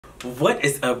What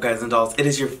is up, guys and dolls? It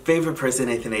is your favorite person,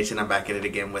 NathanH, and I'm back at it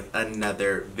again with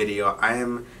another video. I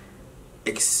am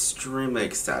extremely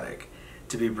ecstatic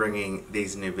to be bringing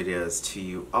these new videos to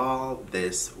you all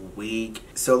this week.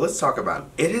 So let's talk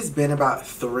about it. It has been about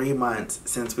 3 months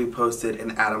since we posted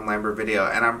an Adam Lambert video,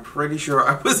 and I'm pretty sure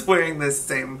I was wearing this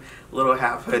same little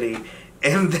half hoodie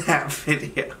in that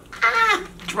video.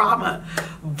 Drama.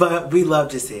 But we love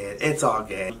to see it. It's all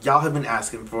good. Y'all have been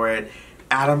asking for it.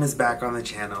 Adam is back on the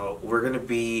channel. We're gonna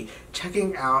be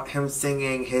checking out him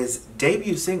singing his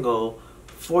debut single,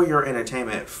 For Your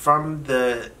Entertainment, from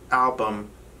the album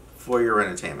For Your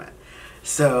Entertainment.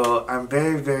 So I'm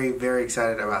very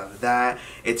excited about that.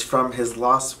 It's from his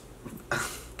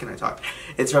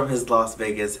It's from his Las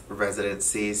Vegas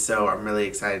residency, so I'm really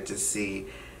excited to see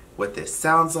what this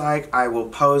sounds like. I will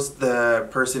post the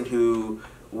person who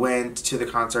went to the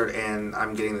concert, and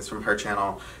I'm getting this from her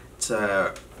channel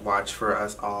to watch for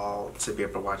us all to be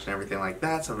able to watch and everything like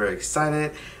that, so I'm very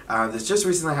excited. This just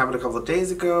recently happened a couple of days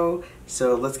ago,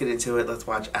 so let's get into it. Let's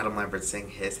watch Adam Lambert sing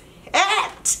his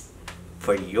hit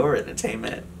For Your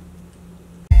Entertainment.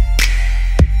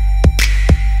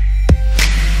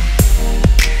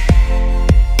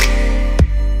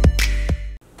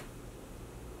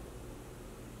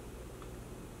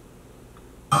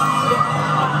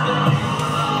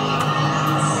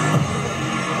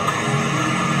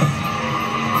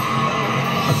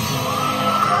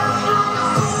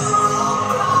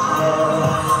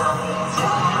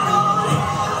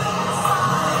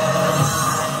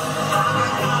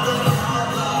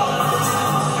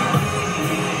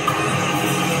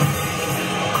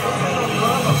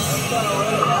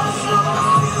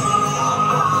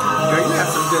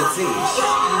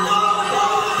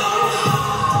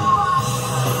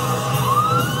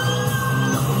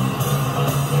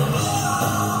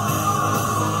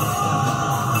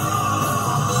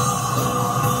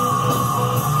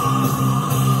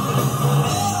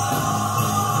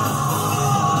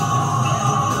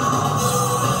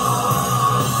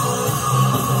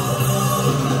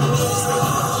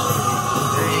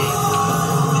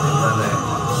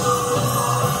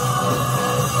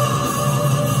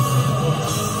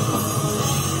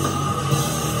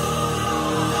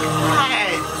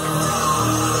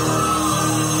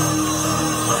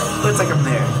 Looks like I'm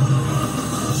there.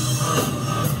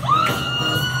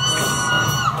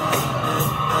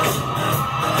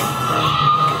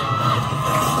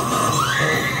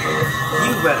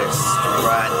 You better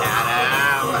strut,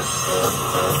 Adam.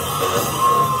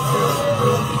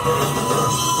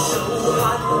 So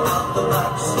hot out the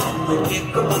box, and we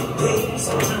pick up the pace,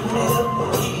 turn it up,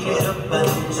 heat it up,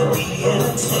 and to be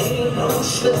entertained. No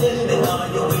slipping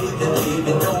on your way, then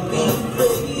baby, don't be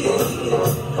afraid.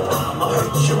 I'ma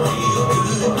hurt you real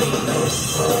good, baby.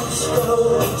 Let's go,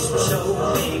 it's so,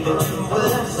 baby, do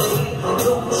what I say.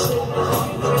 Don't show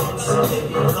confidence, if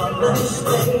you're gonna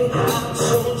stay. I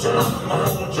told you I'ma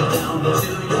hold you down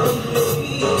until you're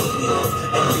made,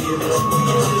 and give it to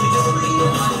you till you're free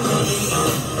of my name.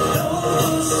 No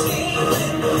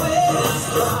escaping when I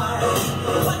fly.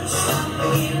 Once I'm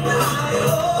in, I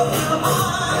open my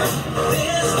heart.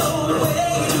 There's no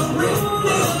way to bring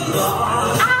me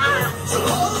apart. So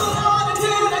hold on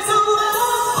to that soul.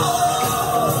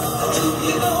 Do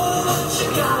you know what you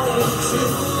gotta do?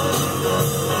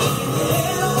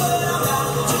 Yeah, what I got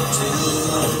to do.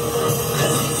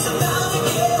 'Cause it's about to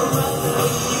get rough for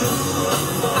you.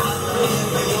 I'm here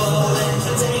for your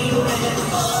entertainment.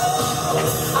 Oh,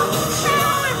 I'm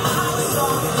trying my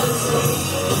soft and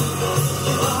sweet.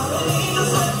 You already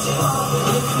just left you off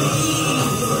with me.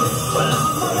 Well,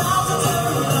 I'm about to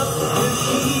turn up the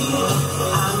heat.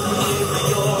 I'm here for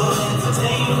your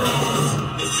entertainment.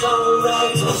 It's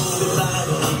alright, hold it right,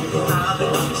 keep it out of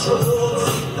control.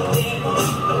 See the pain, the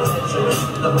pleasure,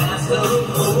 the master of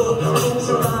war. Close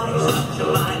your eyes, touch your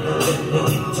mind, let me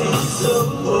into your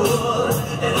soul.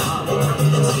 And I will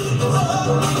bring it to you.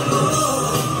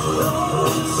 No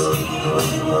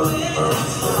escaping when I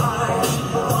fly.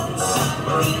 Once I'm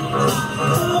in my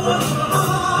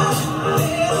heart,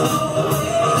 there's no way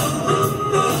to bring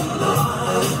me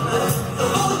apart.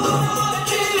 Oh, I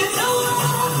can't tell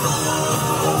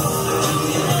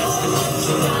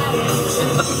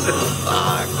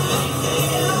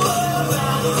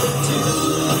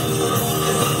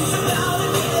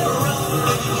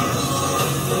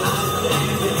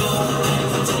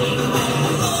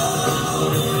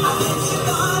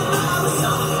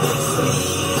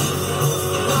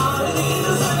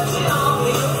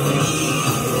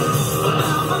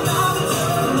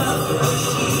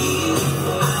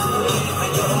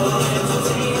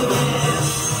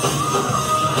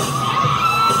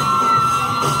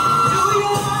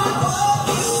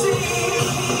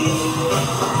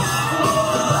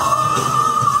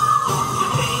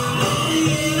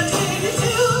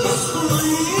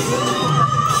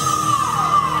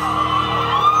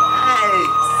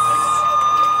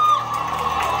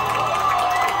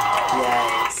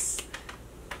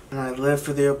And I live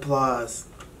for the applause.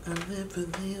 I live for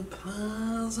the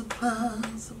applause,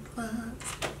 applause,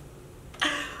 applause.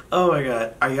 Oh my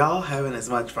god, are y'all having as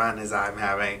much fun as I'm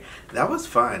having? That was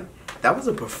fun. That was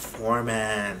a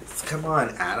performance. Come on,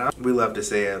 Adam. We love to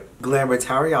see it. Lambert,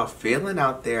 how are y'all feeling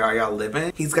out there? Are y'all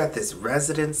living? He's got this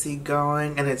residency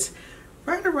going, and it's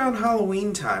right around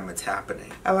Halloween time it's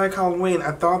happening. I like Halloween.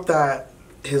 I thought that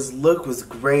his look was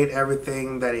great.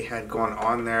 Everything that he had going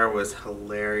on there was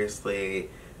hilariously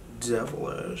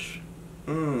devilish.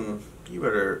 You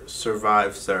better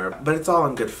survive, sir. But it's all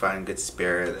in good fun, good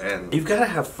spirit, and you've got to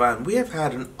have fun. We have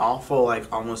had an awful,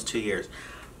 like, almost 2 years.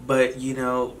 But, you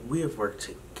know, we have worked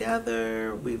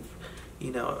together. We've,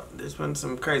 you know, there's been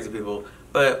some crazy people.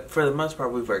 But for the most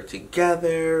part, we've worked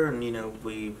together. And, you know,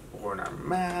 we've worn our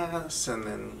masks. And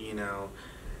then, you know,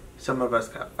 some of us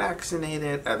got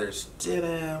vaccinated. Others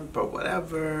didn't. But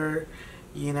whatever.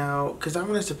 You know, because I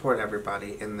want to support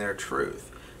everybody in their truth.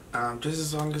 Just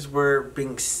as long as we're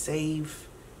being safe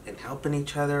and helping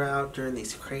each other out during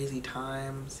these crazy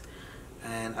times.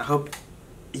 And I hope,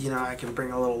 you know, I can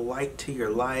bring a little light to your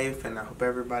life, and I hope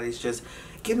everybody's just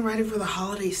getting ready for the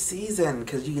holiday season,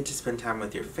 because you get to spend time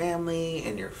with your family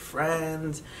and your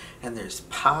friends, and there's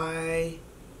pie,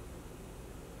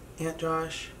 Aunt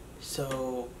Josh.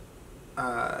 So,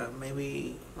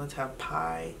 maybe let's have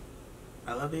pie.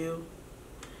 I love you.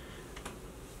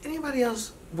 Anybody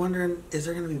else wondering, is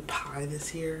there going to be pie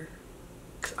this year?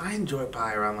 Because I enjoy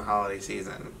pie around the holiday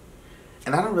season.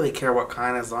 And I don't really care what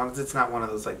kind, as long as it's not one of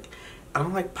those, like, I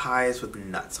don't like pies with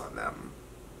nuts on them.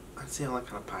 That's the only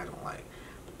kind of pie I don't like.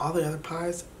 All the other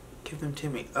pies, give them to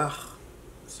me. Ugh,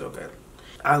 so good.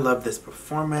 I love this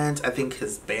performance. I think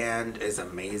his band is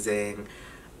amazing.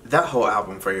 That whole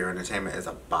album, For Your Entertainment, is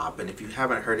a bop. And if you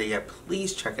haven't heard it yet,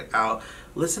 please check it out.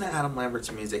 Listen to Adam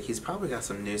Lambert's music. He's probably got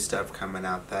some new stuff coming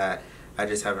out that I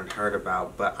just haven't heard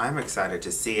about, but I'm excited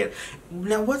to see it.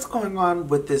 Now, what's going on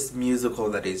with this musical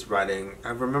that he's writing? I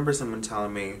remember someone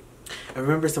telling me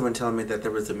that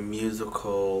there was a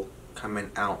musical coming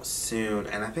out soon,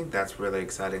 and I think that's really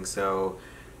exciting. So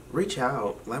reach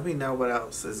out, let me know what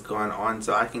else is going on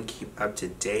so I can keep up to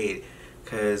date,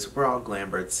 because we're all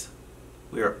Lamberts.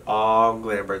 We are all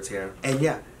Lamberts here. And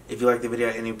yeah, if you like the video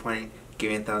at any point,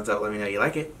 give me a thumbs up, let me know you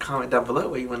like it. Comment down below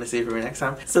what you want to see from me next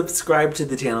time. Subscribe to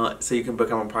the channel so you can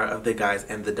become a part of the Guys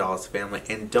and the Dolls family.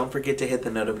 And don't forget to hit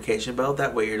the notification bell,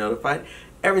 that way you're notified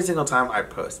every single time I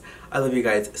post. I love you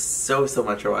guys so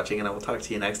much for watching, and I will talk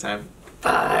to you next time.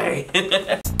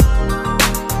 Bye!